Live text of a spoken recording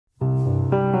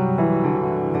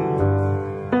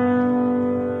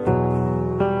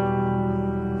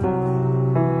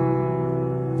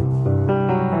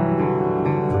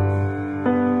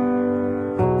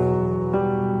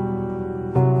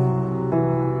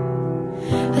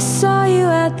I saw you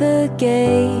at the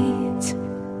gate,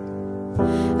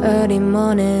 early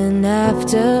morning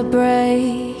after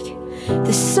break.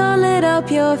 The sun lit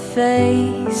up your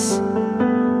face.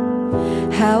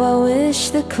 How I wish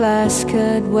the class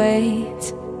could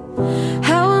wait.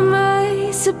 How am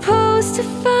I supposed to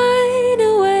find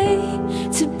a way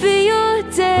to be your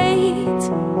date?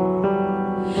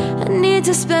 I need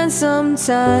to spend some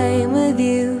time with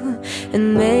you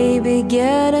and maybe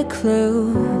get a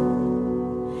clue.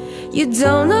 You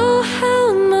don't know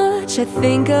how much I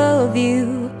think of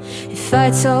you. If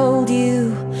I told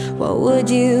you, what would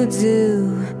you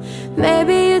do?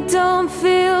 Maybe you don't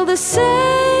feel the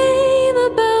same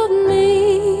about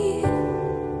me.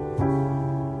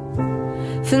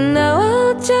 For now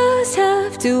I'll just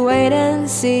have to wait and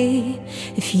see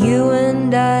if you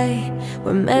and I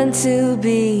were meant to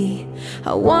be.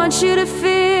 I want you to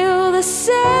feel the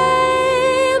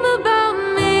same about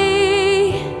me.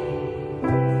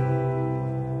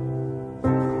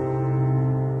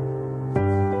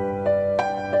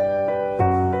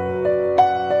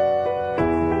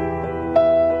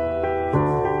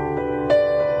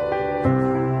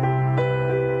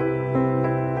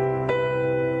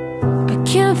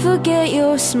 Can't forget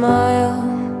your smile,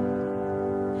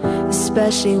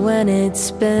 especially when it's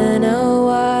been a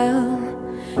while.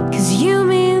 'Cause you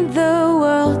mean the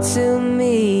world to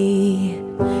me.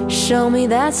 Show me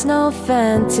that's no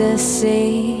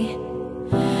fantasy.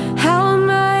 How am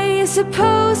I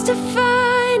supposed to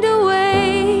find a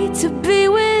way to be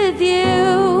with you?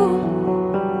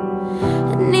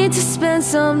 I need to spend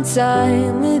some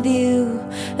time with you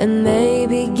and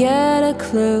maybe get a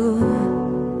clue.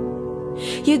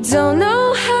 You don't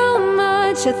know how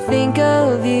much I think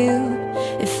of you.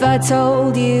 If I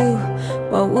told you,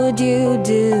 what would you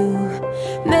do?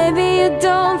 Maybe you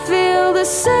don't feel the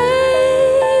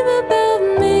same about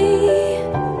me.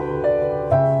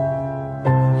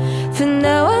 For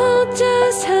now I'll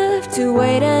just have to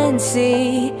wait and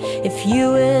see if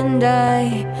you and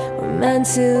I were meant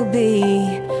to be.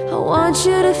 I want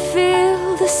you to feel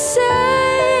the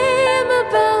same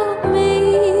about me.